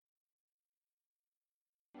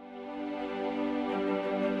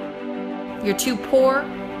You're too poor.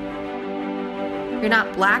 You're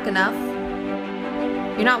not black enough.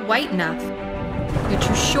 You're not white enough. You're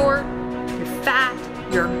too short. You're fat.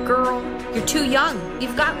 You're a girl. You're too young.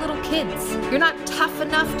 You've got little kids. You're not tough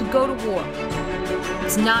enough to go to war.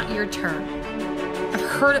 It's not your turn. I've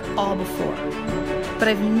heard it all before, but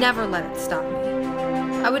I've never let it stop me.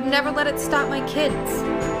 I would never let it stop my kids.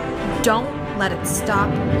 Don't let it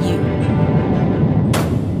stop you.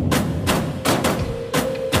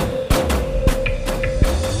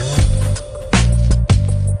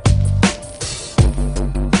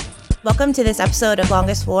 Welcome to this episode of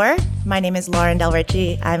Longest War. My name is Lauren Del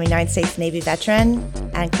Ricci. I'm a United States Navy veteran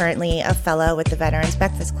and currently a fellow with the Veterans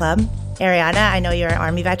Breakfast Club. Ariana, I know you're an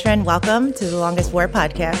Army veteran. Welcome to the Longest War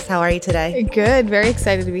podcast. How are you today? Good. Very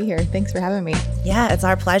excited to be here. Thanks for having me. Yeah, it's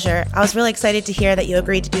our pleasure. I was really excited to hear that you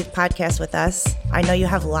agreed to do the podcast with us. I know you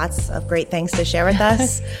have lots of great things to share with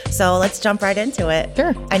us. So let's jump right into it.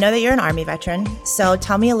 Sure. I know that you're an Army veteran. So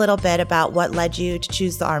tell me a little bit about what led you to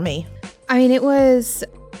choose the Army. I mean, it was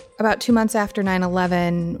about 2 months after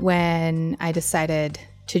 9/11 when I decided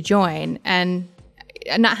to join, and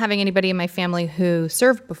not having anybody in my family who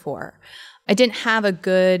served before, I didn't have a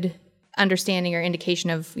good understanding or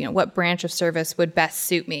indication of, what branch of service would best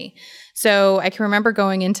suit me. So I can remember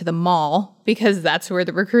going into the mall because that's where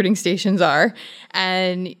the recruiting stations are,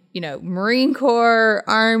 and Marine Corps,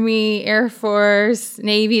 Army, Air Force,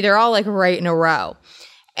 Navy, they're all like right in a row.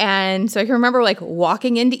 And so I can remember like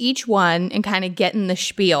walking into each one and kind of getting the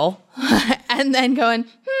spiel and then going,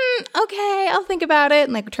 okay, I'll think about it,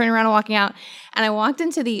 and like turning around and walking out. And I walked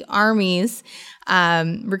into the Army's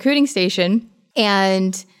recruiting station,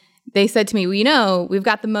 and they said to me, well, we've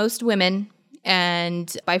got the most women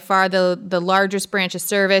and by far the largest branch of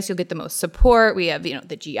service. You'll get the most support. We have,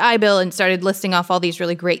 the GI Bill, and started listing off all these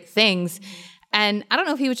really great things. And I don't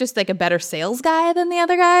know if he was just like a better sales guy than the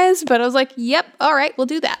other guys, but I was like, yep, all right, we'll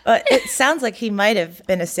do that. It sounds like he might have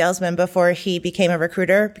been a salesman before he became a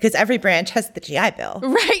recruiter, because every branch has the GI Bill.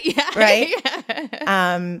 Right, yeah. Right?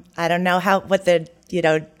 Yeah. I don't know what the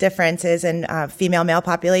difference is in female-male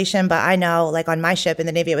population, but I know like on my ship in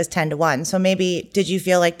the Navy, it was 10-1. So maybe, did you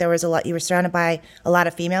feel like there was you were surrounded by a lot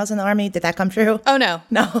of females in the Army? Did that come true? Oh, no.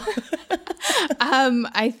 No.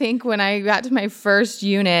 I think when I got to my first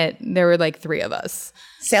unit, there were like 3 of us.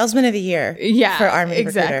 Salesman of the year. Yeah, for Army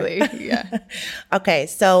exactly. Recruiter. Yeah. Okay,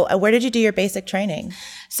 so where did you do your basic training?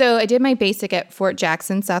 So I did my basic at Fort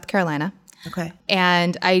Jackson, South Carolina. Okay.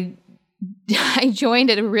 And I joined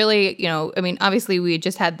at a really, obviously we had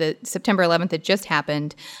just had the September 11th had just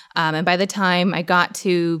happened. And by the time I got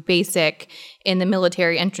to basic in the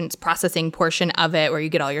military entrance processing portion of it, where you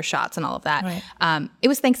get all your shots and all of that, right. It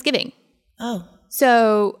was Thanksgiving. Oh.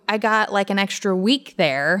 So I got like an extra week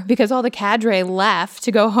there because all the cadre left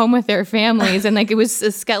to go home with their families. And like it was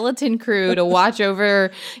a skeleton crew to watch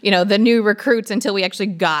over, the new recruits until we actually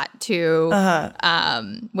got to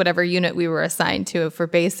whatever unit we were assigned to for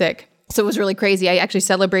basic. So it was really crazy. I actually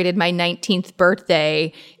celebrated my 19th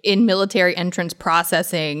birthday in military entrance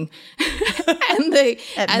processing.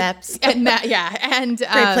 MEPS. Yeah. And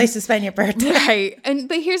great place to spend your birthday. Right.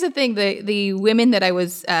 But here's the thing, the women that I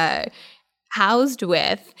was housed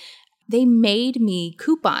with, they made me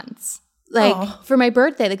coupons. For my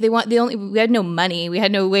birthday, like we had no money. We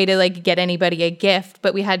had no way to like get anybody a gift,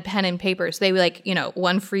 but we had pen and paper. So they were like,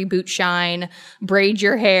 1 free boot shine, braid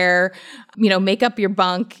your hair, make up your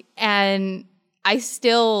bunk. And I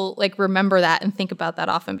still like remember that and think about that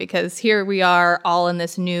often, because here we are all in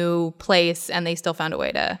this new place and they still found a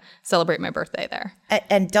way to celebrate my birthday there.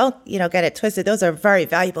 And don't, get it twisted. Those are very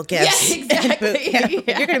valuable gifts. Yeah, exactly. Yeah. You're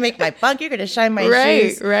going to make my bunk. You're going to shine my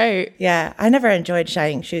shoes. Right. Yeah. I never enjoyed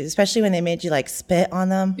shining shoes, especially when they made you like spit on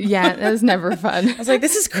them. Yeah. That was never fun. I was like,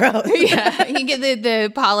 this is gross. Yeah. You get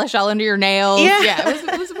the polish all under your nails. Yeah.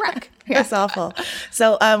 It was a wreck. Yeah. That's awful.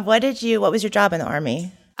 So what was your job in the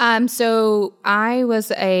Army? So I was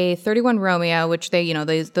a 31 Romeo, which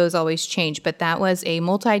those always change, but that was a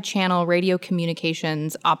multi-channel radio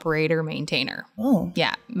communications operator maintainer. Oh.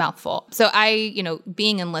 Yeah, mouthful. So I,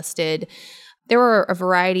 being enlisted, there were a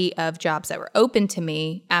variety of jobs that were open to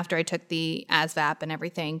me after I took the ASVAB and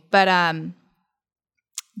everything, but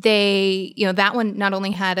they, that one not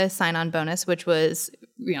only had a sign-on bonus, which was,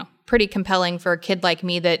 pretty compelling for a kid like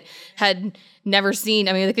me that had never seen,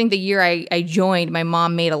 I think the year I joined, my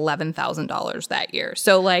mom made $11,000 that year.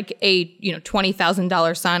 So like a,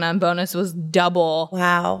 $20,000 sign-on bonus was double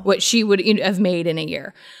what she would have made in a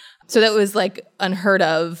year. So that was like unheard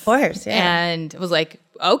of. Of course, yeah. And it was like,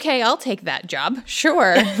 okay, I'll take that job.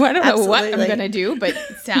 Sure. I don't know what I'm going to do, but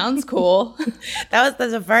it sounds cool.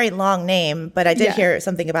 That's a very long name, but I did hear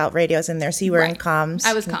something about radios in there. So you were in comms.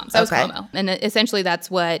 I was comms. I was commo. And essentially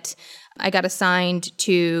that's what I got assigned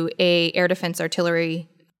to a air defense artillery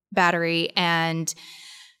battery and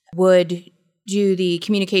would do the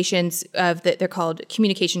communications of they're called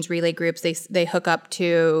communications relay groups. They hook up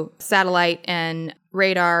to satellite and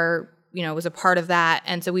radar, was a part of that.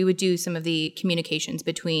 And so we would do some of the communications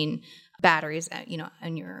between batteries,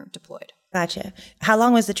 and you're deployed. Gotcha. How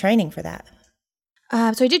long was the training for that?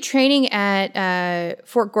 So I did training at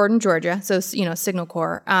Fort Gordon, Georgia. So, Signal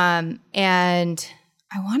Corps. And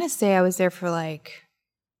I want to say I was there for like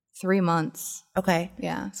 3 months. Okay.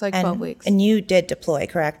 Yeah. So 12 weeks. And you did deploy,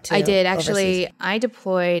 correct? I did. Actually, overseas? I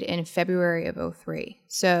deployed in February of 2003.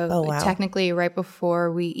 So technically right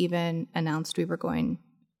before we even announced we were going,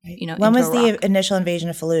 when was Iraq. The initial invasion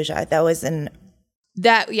of Fallujah? That was in...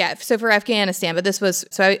 So for Afghanistan, but this was,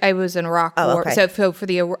 I was in Iraq war. Okay. So for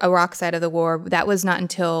the Iraq side of the war, that was not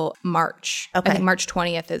until March. Okay. I think March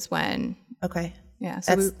 20th is when. Okay. Yeah.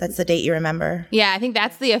 So that's the date you remember. Yeah, I think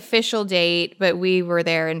that's the official date, but we were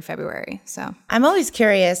there in February. So I'm always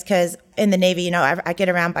curious because in the Navy, I get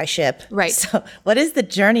around by ship. Right. So what is the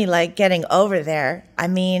journey like getting over there? I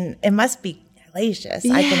mean, it must be hellacious,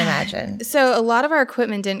 I can imagine. So a lot of our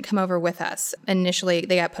equipment didn't come over with us. Initially,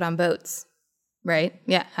 they got put on boats. Right?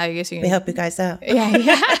 Yeah. How you guys? We help you guys out.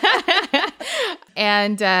 Yeah.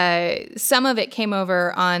 And some of it came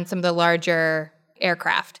over on some of the larger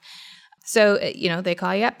aircraft. So, they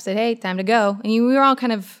call you up, said, hey, time to go. And we were all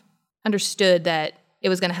kind of understood that it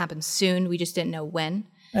was going to happen soon. We just didn't know when.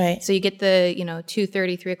 Right. So you get the,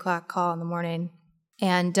 2:30, 3 o'clock call in the morning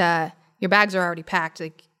and your bags are already packed.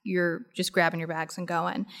 Like you're just grabbing your bags and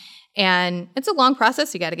going. And it's a long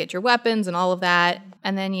process. You got to get your weapons and all of that.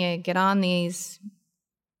 And then you get on these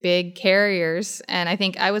big carriers. And I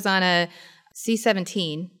think I was on a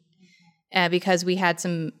C-17 because we had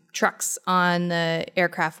some trucks on the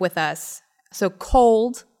aircraft with us. So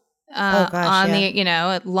cold on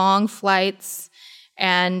the, long flights.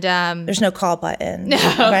 And there's no call button. No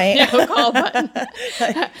call button.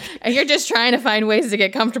 And you're just trying to find ways to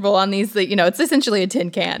get comfortable on these, it's essentially a tin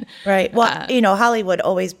can. Right. Well, Hollywood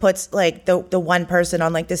always puts like the one person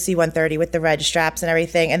on like the C-130 with the red straps and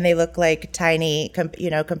everything, and they look like tiny,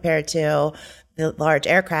 compared to the large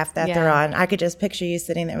aircraft that they're on. I could just picture you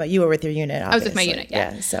sitting there. But you were with your unit, obviously. I was with my unit,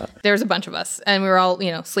 yeah. So there was a bunch of us, and we were all,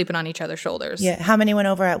 sleeping on each other's shoulders. Yeah. How many went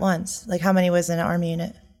over at once? Like how many was in an Army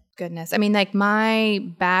unit? Goodness. I mean, like my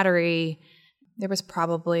battery, there was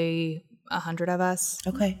probably 100 of us.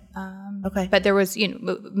 Okay. Okay. But there was,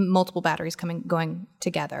 multiple batteries going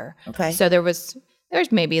together. Okay. So there's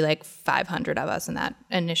maybe like 500 of us in that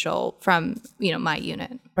initial from, my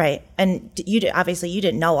unit. Right. And you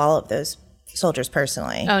didn't know all of those soldiers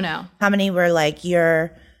personally. Oh, no. How many were like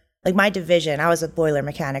my division? I was a boiler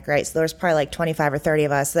mechanic, right? So there was probably like 25 or 30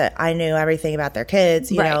 of us that I knew everything about their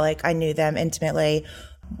kids. You know, like I knew them intimately.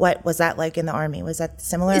 What was that like in the Army? Was that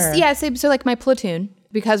similar? Yeah, so like my platoon,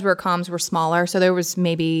 because comms were smaller, so there was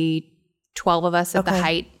maybe 12 of us at the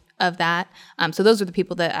height of that. So those are the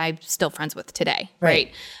people that I'm still friends with today,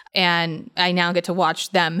 right? And I now get to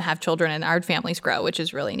watch them have children and our families grow, which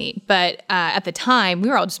is really neat. But at the time, we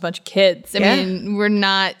were all just a bunch of kids. I mean, we're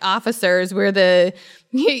not officers. We're the,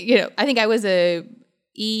 I think I was a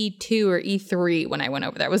E2 or E3 when I went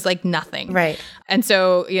over there. It was like nothing. Right. And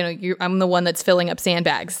so, I'm the one that's filling up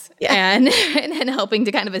sandbags and helping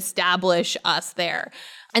to kind of establish us there.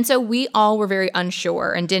 And so we all were very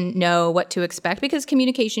unsure and didn't know what to expect because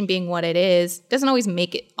communication being what it is, doesn't always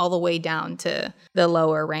make it all the way down to the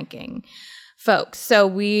lower ranking folks. So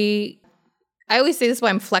I always say this is why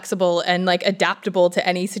I'm flexible and like adaptable to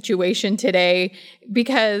any situation today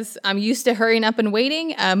because I'm used to hurrying up and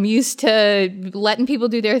waiting. I'm used to letting people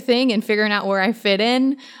do their thing and figuring out where I fit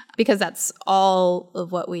in because that's all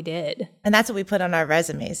of what we did. And that's what we put on our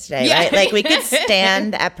resumes today, right? Like we could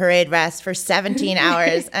stand at parade rest for 17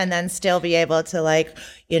 hours and then still be able to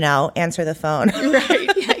answer the phone. Right.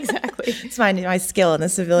 Yeah, exactly. It's my skill in the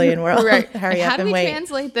civilian world. Right. Hurry up and wait. How do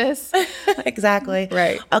we translate this? Exactly.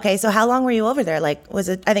 Right. Okay. So how long were you over there? Like, was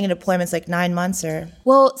it, I think in deployment's like 9 months or?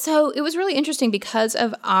 Well, so it was really interesting because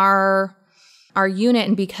of our unit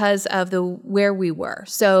and because of where we were.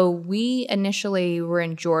 So we initially were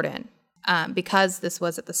in Jordan because this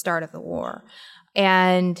was at the start of the war.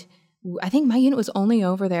 And I think my unit was only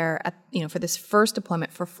over there for this first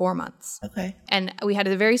deployment for 4 months. Okay. And we had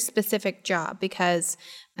a very specific job because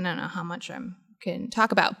I don't know how much I can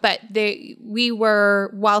talk about, but we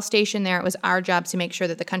were, while stationed there, it was our job to make sure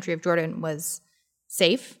that the country of Jordan was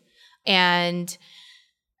safe. And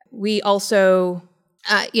we also,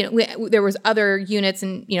 there was other units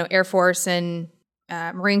in, Air Force and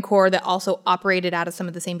Marine Corps that also operated out of some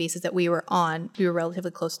of the same bases that we were on. We were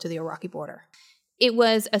relatively close to the Iraqi border. It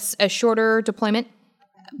was a shorter deployment,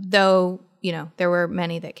 though, there were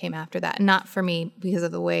many that came after that. Not for me because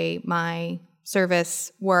of the way my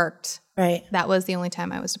service worked. Right. That was the only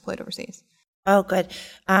time I was deployed overseas. Oh, good.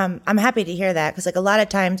 I'm happy to hear that because like a lot of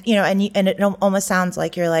times, and it almost sounds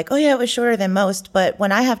like you're like, oh yeah, it was shorter than most. But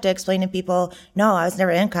when I have to explain to people, no, I was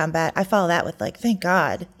never in combat, I follow that with like, thank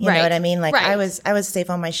God. You know what I mean? Like I was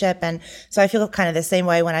safe on my ship. And so I feel kind of the same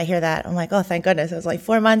way when I hear that. I'm like, oh, thank goodness. It was like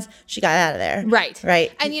 4 months. She got out of there. Right.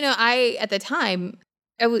 Right. And, I, at the time,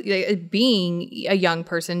 being a young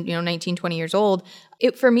person, 19, 20 years old,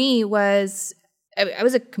 it for me was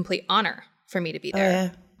a complete honor for me to be there. Oh, yeah.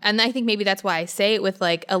 And I think maybe that's why I say it with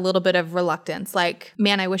like a little bit of reluctance. Like,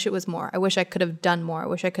 man, I wish it was more. I wish I could have done more. I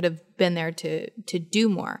wish I could have been there to do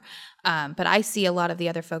more. But I see a lot of the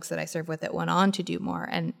other folks that I serve with that went on to do more,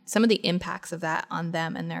 and some of the impacts of that on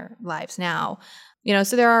them and their lives now.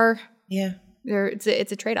 So there are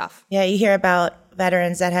it's a trade-off. Yeah, you hear about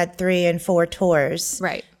veterans that had 3 and 4 tours,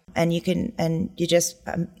 right? And you just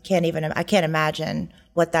I can't imagine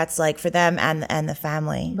what that's like for them and the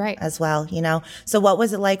family, right, as well. So what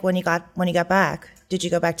was it like when you got back? Did you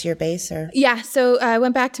go back to your base or? Yeah, so I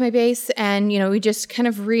went back to my base, and we just kind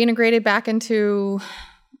of reintegrated back into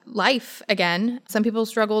life again. Some people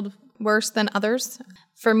struggled worse than others.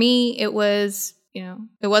 For me, it was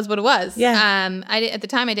it was what it was. Yeah. At the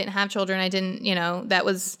time I didn't have children. I didn't that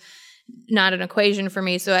was not an equation for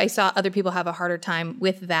me. So I saw other people have a harder time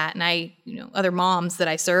with that, and other moms that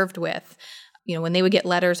I served with. When they would get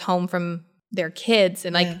letters home from their kids,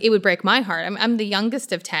 and it would break my heart. I'm the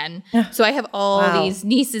youngest of 10. So I have all these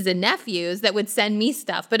nieces and nephews that would send me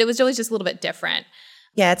stuff, but it was always just a little bit different.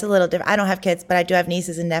 Yeah, it's a little different. I don't have kids, but I do have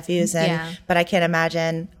nieces and nephews, but I can't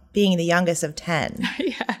imagine being the youngest of 10.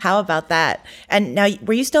 Yeah. How about that? And now,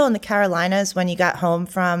 were you still in the Carolinas when you got home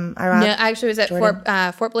from Iraq? No, I actually was at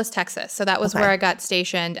Fort Bliss, Texas. So that was where I got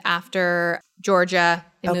stationed after Georgia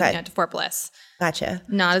and moving out to Fort Bliss. Gotcha.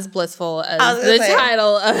 Not as blissful as the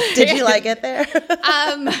title. Did you like it there?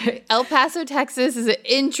 El Paso, Texas is an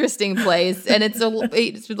interesting place, and it's a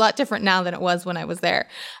lot different now than it was when I was there.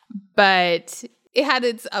 But it had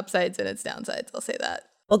its upsides and its downsides, I'll say that.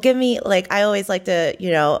 Well, give me, I always like to,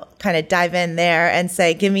 kind of dive in there and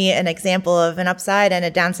say, give me an example of an upside and a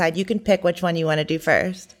downside. You can pick which one you want to do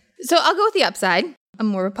first. So I'll go with the upside. I'm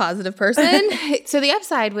more of a positive person. So the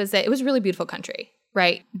upside was that it was a really beautiful country.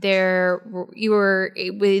 Right. You were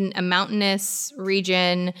in a mountainous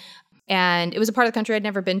region, and it was a part of the country I'd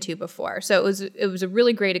never been to before. So it was a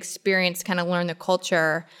really great experience to kind of learn the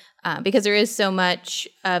culture, because there is so much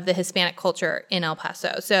of the Hispanic culture in El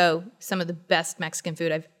Paso. So some of the best Mexican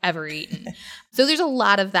food I've ever eaten. So there's a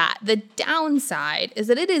lot of that. The downside is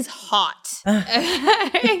that it is hot.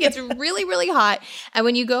 It gets really, really hot. And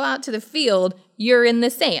when you go out to the field, you're in the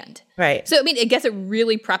sand. Right. So, I guess it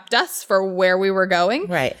really prepped us for where we were going.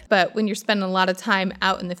 Right. But when you're spending a lot of time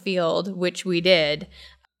out in the field, which we did,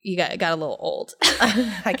 you got a little old.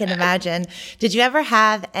 I can imagine. Did you ever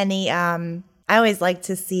have any, I always like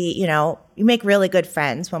to see, you make really good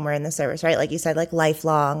friends when we're in the service, right? Like you said, like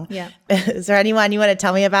lifelong. Yeah. Is there anyone you want to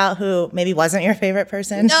tell me about who maybe wasn't your favorite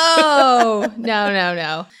person? No.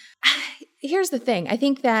 Here's the thing. I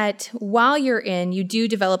think that while you're in, you do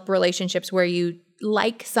develop relationships where you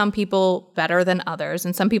like some people better than others,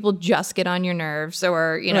 and some people just get on your nerves,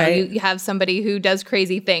 or you have somebody who does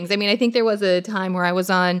crazy things. I think there was a time where I was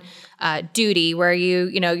on duty where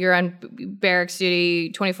you're on barracks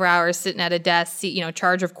duty 24 hours sitting at a desk,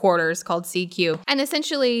 charge of quarters, called CQ, and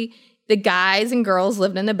essentially the guys and girls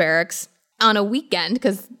living in the barracks on a weekend,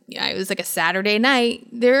 because it was like a Saturday night,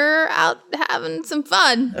 they're out having some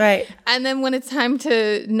fun. Right. And then when it's time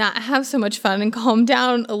to not have so much fun and calm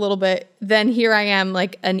down a little bit, then here I am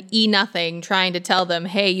like an E-nothing trying to tell them,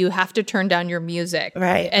 hey, you have to turn down your music.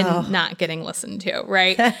 Right. And not getting listened to.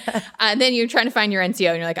 Right. And then you're trying to find your NCO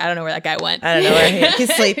and you're like, I don't know where that guy went. I don't know where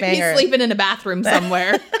he's sleeping. He's sleeping in a bathroom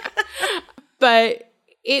somewhere. But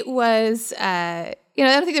it was... I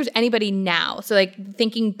don't think there's anybody now. So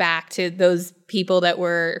thinking back to those people that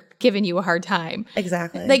were giving you a hard time.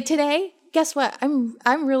 Exactly. Like today, guess what?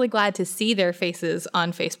 I'm really glad to see their faces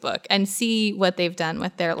on Facebook and see what they've done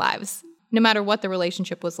with their lives, no matter what the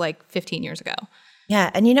relationship was like 15 years ago. Yeah.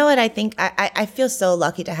 And you know what? I think I feel so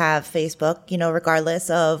lucky to have Facebook, regardless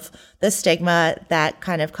of the stigma that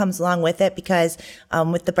kind of comes along with it, because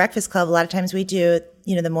with the Breakfast Club, a lot of times we do,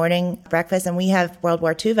 the morning breakfast, and we have World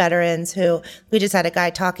War II veterans who, we just had a guy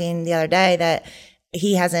talking the other day that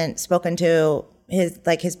he hasn't spoken to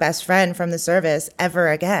his best friend from the service ever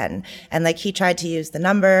again. And like he tried to use the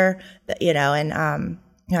number, and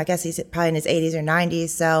I guess he's probably in his 80s or 90s.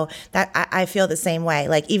 So that I feel the same way.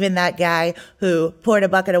 Like even that guy who poured a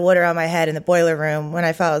bucket of water on my head in the boiler room when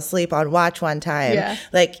I fell asleep on watch one time,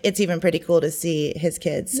 like it's even pretty cool to see his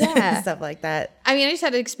kids and stuff like that. I mean, I just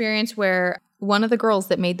had an experience where one of the girls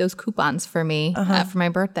that made those coupons for me for my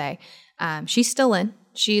birthday, she's still in.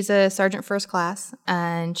 She's a sergeant first class,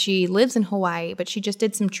 and she lives in Hawaii, but she just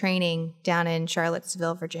did some training down in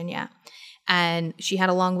Charlottesville, Virginia. And she had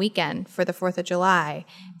a long weekend for the 4th of July.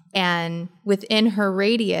 And within her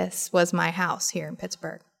radius was my house here in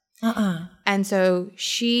Pittsburgh. And so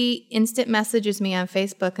she instant messages me on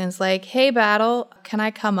Facebook and is like, hey, Battle, can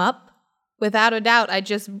I come up? Without a doubt, I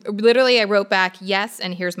wrote back, yes,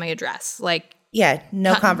 and here's my address. Like,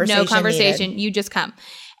 no conversation needed. You just come.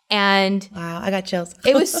 And wow, I got chills.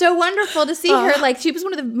 It was so wonderful to see her. Like she was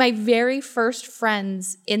one of my very first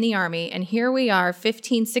friends in the Army. And here we are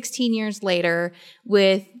 15, 16 years later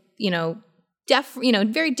with,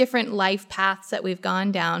 very different life paths that we've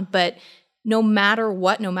gone down. But no matter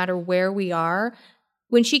what, no matter where we are,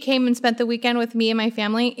 when she came and spent the weekend with me and my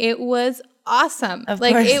family, it was awesome. Of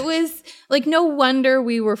course. It was like no wonder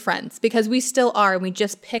we were friends, because we still are, and we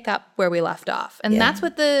just pick up where we left off. And that's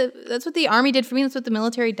what the Army did for me. That's what the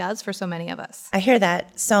military does for so many of us. I hear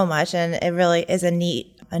that so much, and it really is a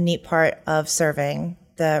neat part of serving,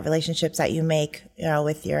 the relationships that you make,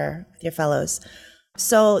 with your fellows.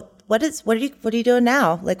 So what are you doing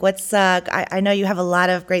now? Like what's I know you have a lot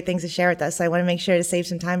of great things to share with us, so I want to make sure to save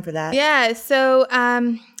some time for that. Yeah, so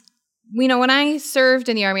when I served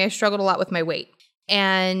in the Army, I struggled a lot with my weight.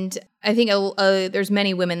 And I think there's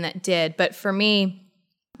many women that did. But for me,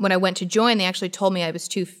 when I went to join, they actually told me I was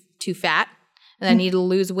too fat and I needed to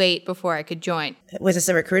lose weight before I could join. Was this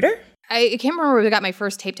a recruiter? I can't remember where we got my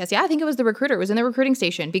first tape test. Yeah, I think it was the recruiter. It was in the recruiting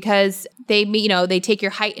station, because they take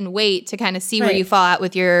your height and weight to kind of see where you fall out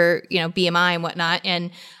with your, BMI and whatnot.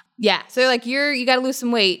 And yeah, so they're like, you got to lose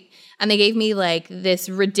some weight. And they gave me like this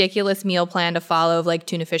ridiculous meal plan to follow of like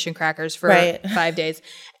tuna, fish, and crackers for 5 days,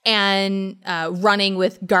 and running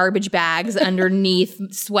with garbage bags underneath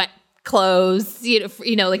sweat clothes.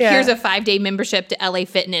 Here's a 5-day membership to LA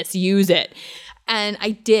Fitness. Use it. And I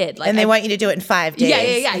did. And they want you to do it in 5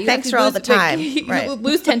 days. Yeah. Thanks for all the time.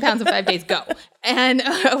 Lose 10 pounds in 5 days. Go. And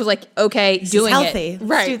I was like, okay, this doing is healthy. it.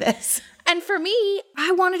 Let's do this. And for me,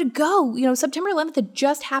 I wanted to go. September 11th had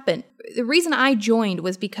just happened. The reason I joined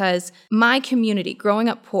was because my community, growing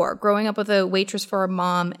up poor, growing up with a waitress for a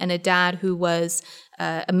mom and a dad who was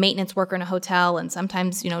a maintenance worker in a hotel and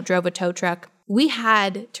sometimes, drove a tow truck, we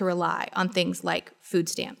had to rely on things like food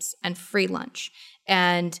stamps and free lunch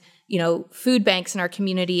and, food banks in our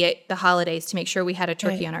community at the holidays to make sure we had a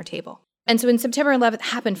turkey on our table. And so when September 11th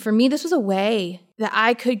happened, for me, this was a way that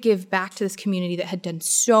I could give back to this community that had done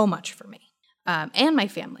so much for me and my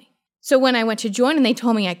family. So when I went to join and they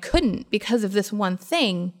told me I couldn't because of this one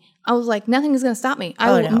thing, I was like, nothing is going to stop me.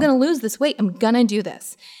 I'm going to lose this weight. I'm going to do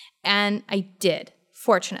this. And I did,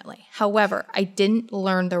 fortunately. However, I didn't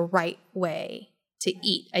learn the right way to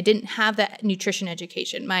eat. I didn't have that nutrition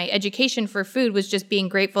education. My education for food was just being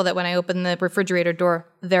grateful that when I opened the refrigerator door,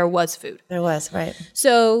 there was food. There was, right.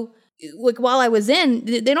 So like while I was in,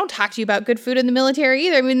 they don't talk to you about good food in the military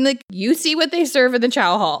either. I mean, like you see what they serve in the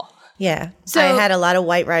chow hall. Yeah. So I had a lot of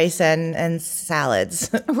white rice and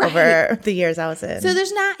salads over the years I was in. So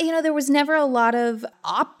there's not, there was never a lot of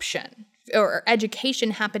option or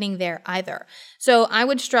education happening there either. So I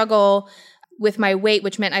would struggle with my weight,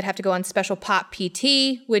 which meant I'd have to go on special POP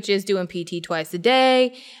PT, which is doing PT twice a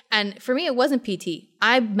day. And for me, it wasn't PT.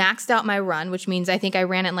 I maxed out my run, which means I think I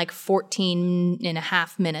ran it in like 14 and a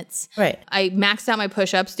half minutes. Right. I maxed out my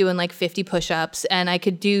push-ups doing like 50 push-ups, and I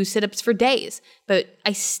could do sit-ups for days. But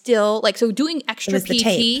I still, so doing extra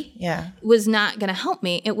PT was not going to help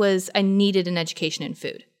me. It was, I needed an education in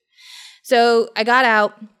food. So I got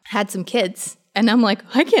out, had some kids, and I'm like,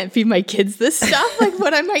 I can't feed my kids this stuff. Like,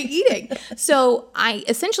 what am I eating? So I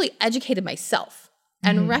essentially educated myself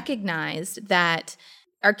and recognized that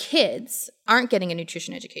our kids aren't getting a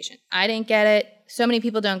nutrition education. I didn't get it. So many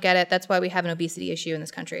people don't get it. That's why we have an obesity issue in this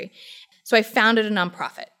country. So I founded a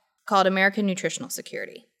nonprofit called American Nutritional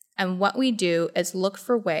Security. And what we do is look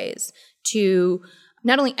for ways to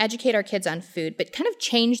not only educate our kids on food, but kind of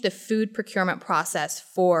change the food procurement process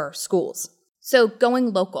for schools. So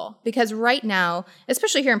going local, because right now,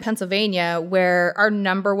 especially here in Pennsylvania, where our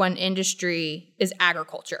number one industry is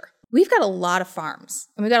agriculture, we've got a lot of farms,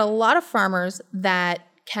 and we've got a lot of farmers that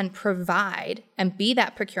can provide and be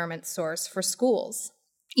that procurement source for schools.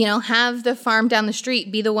 Have the farm down the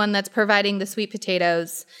street be the one that's providing the sweet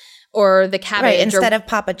potatoes or the cabbage. Right, instead of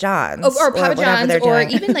Papa John's. Or Papa John's, or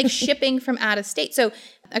doing. even like shipping from out of state. So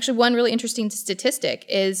actually one really interesting statistic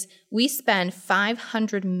is we spend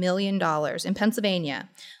 $500 million in Pennsylvania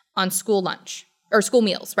on school lunch, or school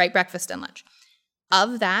meals, right? Breakfast and lunch.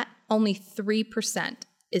 Of that, only 3%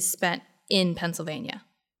 is spent in Pennsylvania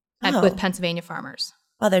with Pennsylvania farmers.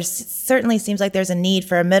 Well, there certainly seems like there's a need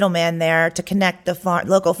for a middleman there to connect the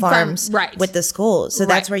local farms with the schools. So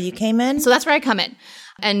that's where you came in? So that's where I come in.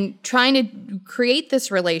 And trying to create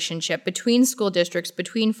this relationship between school districts,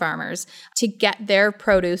 between farmers, to get their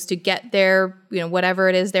produce, to get their, whatever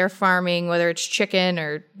it is they're farming, whether it's chicken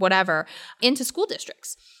or whatever, into school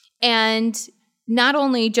districts. And not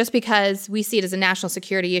only just because we see it as a national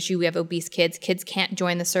security issue, we have obese kids. Kids can't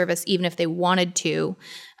join the service even if they wanted to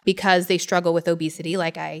because they struggle with obesity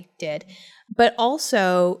like I did, but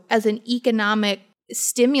also as an economic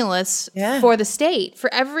stimulus for the state.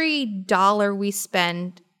 For every dollar we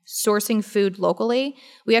spend sourcing food locally,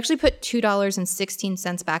 we actually put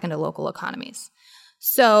 $2.16 back into local economies.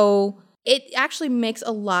 So it actually makes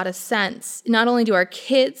a lot of sense. Not only do our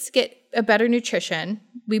kids get a better nutrition,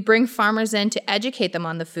 we bring farmers in to educate them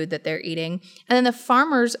on the food that they're eating, and then the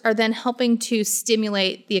farmers are then helping to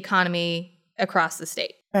stimulate the economy across the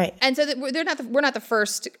state. Right. And so we're not the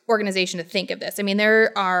first organization to think of this. I mean,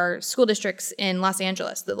 there are school districts in Los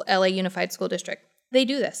Angeles, the LA Unified School District. They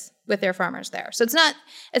do this with their farmers there. So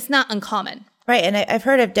it's not uncommon. Right. And I've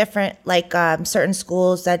heard of different, certain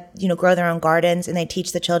schools that, grow their own gardens, and they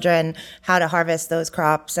teach the children how to harvest those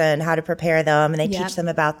crops and how to prepare them, and they teach them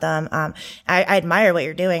about them. I admire what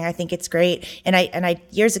you're doing. I think it's great. And I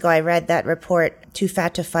years ago, I read that report, Too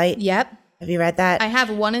Fat to Fight. Yep. Have you read that? I have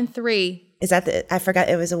 1 in 3. Is that I forgot,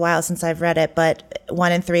 it was a while since I've read it, but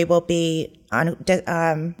 1 in 3 will be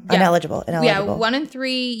ineligible. Yeah, 1 in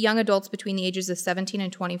 3 young adults between the ages of 17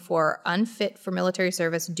 and 24 are unfit for military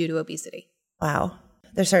service due to obesity. Wow.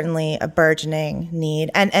 There's certainly a burgeoning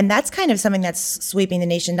need. And that's kind of something that's sweeping the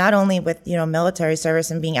nation, not only with, military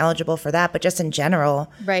service and being eligible for that, but just in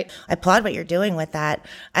general. Right. I applaud what you're doing with that.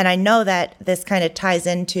 And I know that this kind of ties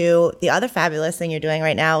into the other fabulous thing you're doing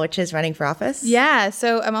right now, which is running for office. Yeah.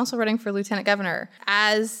 So I'm also running for lieutenant governor.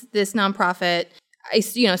 As this nonprofit, I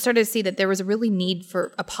started to see that there was a really need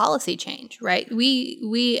for a policy change, right?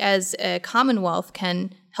 We as a Commonwealth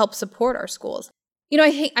can help support our schools.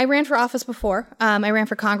 I ran for office before. I ran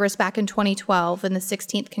for Congress back in 2012 in the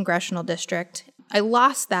 16th Congressional District. I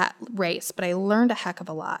lost that race, but I learned a heck of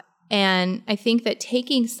a lot. And I think that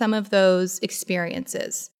taking some of those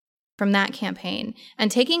experiences from that campaign and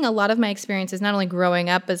taking a lot of my experiences, not only growing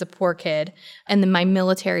up as a poor kid and then my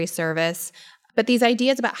military service, but these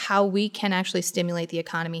ideas about how we can actually stimulate the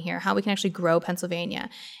economy here, how we can actually grow Pennsylvania.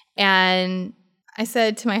 And I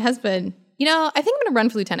said to my husband, I think I'm going to run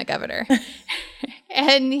for lieutenant governor.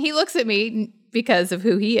 And he looks at me because of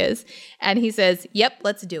who he is. And he says, yep,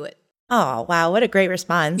 let's do it. Oh, wow. What a great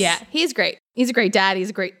response. Yeah, he's great. He's a great dad. He's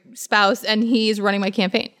a great spouse. And he's running my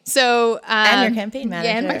campaign. So and your campaign manager.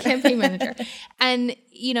 Yeah, and my campaign manager. And,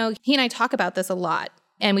 he and I talk about this a lot.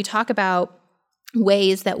 And we talk about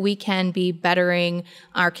ways that we can be bettering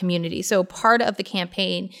our community. So part of the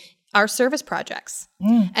campaign are service projects.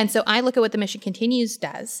 And so I look at what the Mission Continues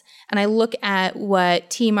does, and I look at what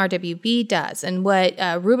Team RWB does and what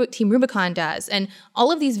Team Rubicon does, and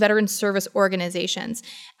all of these veteran service organizations,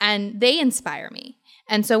 and they inspire me.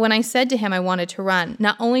 And so when I said to him I wanted to run,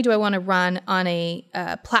 not only do I want to run on a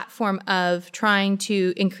platform of trying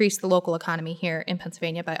to increase the local economy here in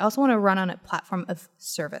Pennsylvania, but I also want to run on a platform of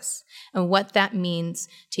service and what that means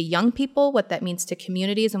to young people, what that means to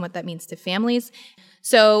communities, and what that means to families.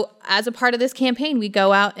 So as a part of this campaign, we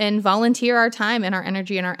go out and volunteer our time and our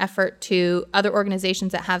energy and our effort to other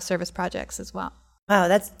organizations that have service projects as well. Wow,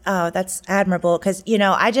 that's admirable. Because,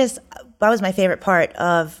 that was my favorite part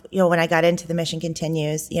of, when I got into the Mission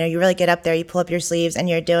Continues. You really get up there, you pull up your sleeves, and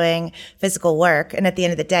you're doing physical work. And at the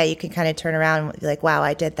end of the day, you can kind of turn around and be like, wow,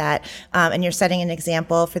 I did that. And you're setting an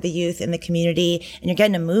example for the youth in the community, and you're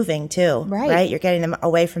getting them moving too, right? You're getting them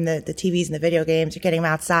away from the TVs and the video games. You're getting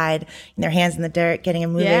them outside, and their hands in the dirt, getting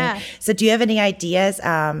them moving. Yeah. So do you have any ideas,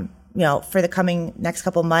 for the coming next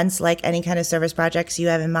couple months, like any kind of service projects you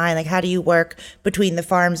have in mind? Like, how do you work between the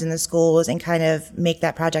farms and the schools and kind of make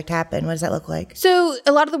that project happen? What does that look like? So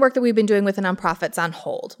a lot of the work that we've been doing with the nonprofit's on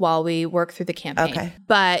hold while we work through the campaign. Okay.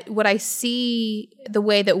 But what I see, the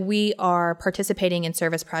way that we are participating in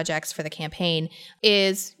service projects for the campaign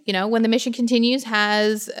is, when the Mission Continues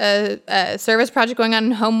has a service project going on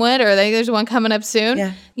in Homewood, or there's one coming up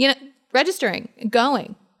soon, registering,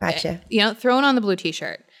 going. Gotcha. Throwing on the blue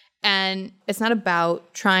t-shirt. And it's not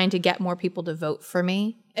about trying to get more people to vote for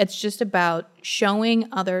me. It's just about showing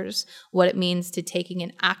others what it means to taking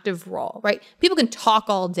an active role, right? People can talk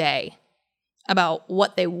all day about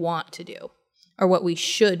what they want to do or what we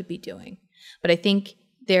should be doing. But I think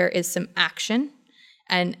there is some action.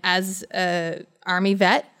 And as a Army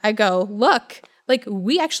vet, I go, look, like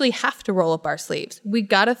we actually have to roll up our sleeves. We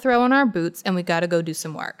got to throw on our boots and we got to go do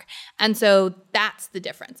some work. And so that's the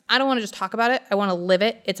difference. I don't want to just talk about it. I want to live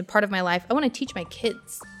it. It's a part of my life. I want to teach my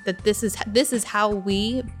kids that this is how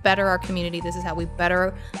we better our community. This is how we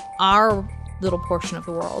better our little portion of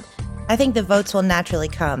the world. I think the votes will naturally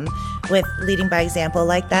come with leading by example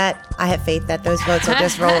like that. I have faith that those votes will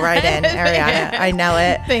just roll right in, Ariana. I know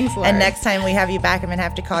it. Thanks, Laura. And next time we have you back, I'm going to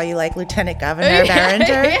have to call you like Lieutenant Governor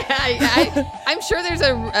Berringer. I'm sure there's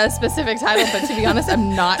a specific title, but to be honest, I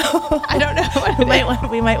don't know.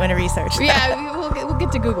 We might want to research that. Yeah, we'll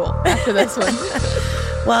get to Google after this one.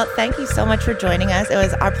 Well, thank you so much for joining us. It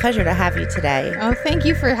was our pleasure to have you today. Oh, thank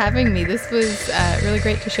you for having me. This was really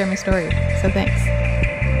great to share my story. So thanks.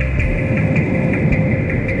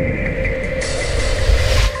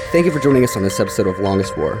 Thank you for joining us on this episode of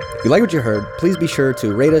Longest War. If you like what you heard, please be sure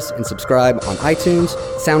to rate us and subscribe on iTunes,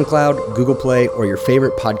 SoundCloud, Google Play, or your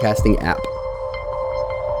favorite podcasting app.